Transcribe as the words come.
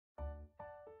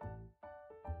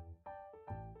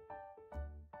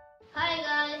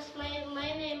viewers,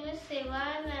 my name is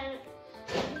Sivan and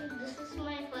this is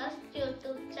my first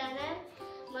YouTube channel.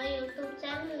 My YouTube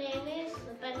channel name is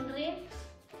Pendreams.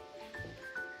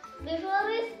 Before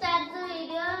we start the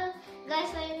video,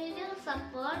 guys, I need your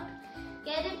support.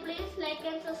 Can you please like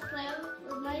and subscribe?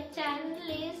 My channel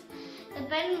is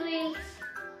Pendreams.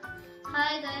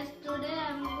 Hi guys, today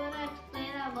I am going to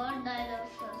explain about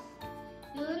dinosaurs.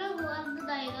 You know who are the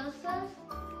dinosaurs?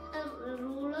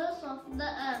 Rulers of the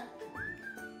earth.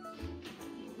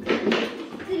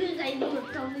 Today I will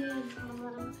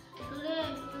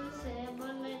say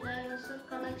about my dinosaur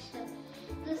collection.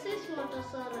 This is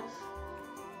Motosaurus.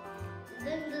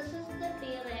 Then this is the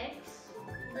T-Rex.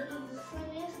 Then this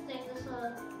one is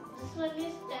Stegosaurus. This one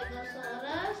is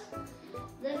Stegosaurus.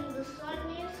 Then this one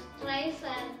is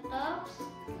Triceratops.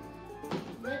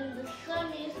 Then this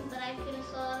one is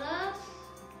Brachiosaurus.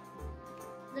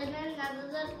 Then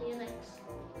another T-Rex.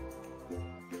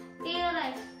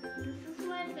 T-Rex. This is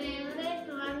my favorite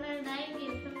one and I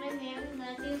give him a name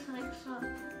that is Rexon.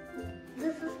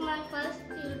 This is my first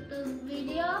YouTube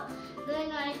video.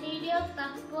 Then I need your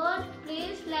support.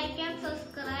 Please like and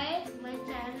subscribe. My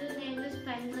channel name is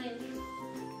Pendreams.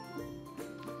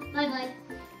 Bye bye.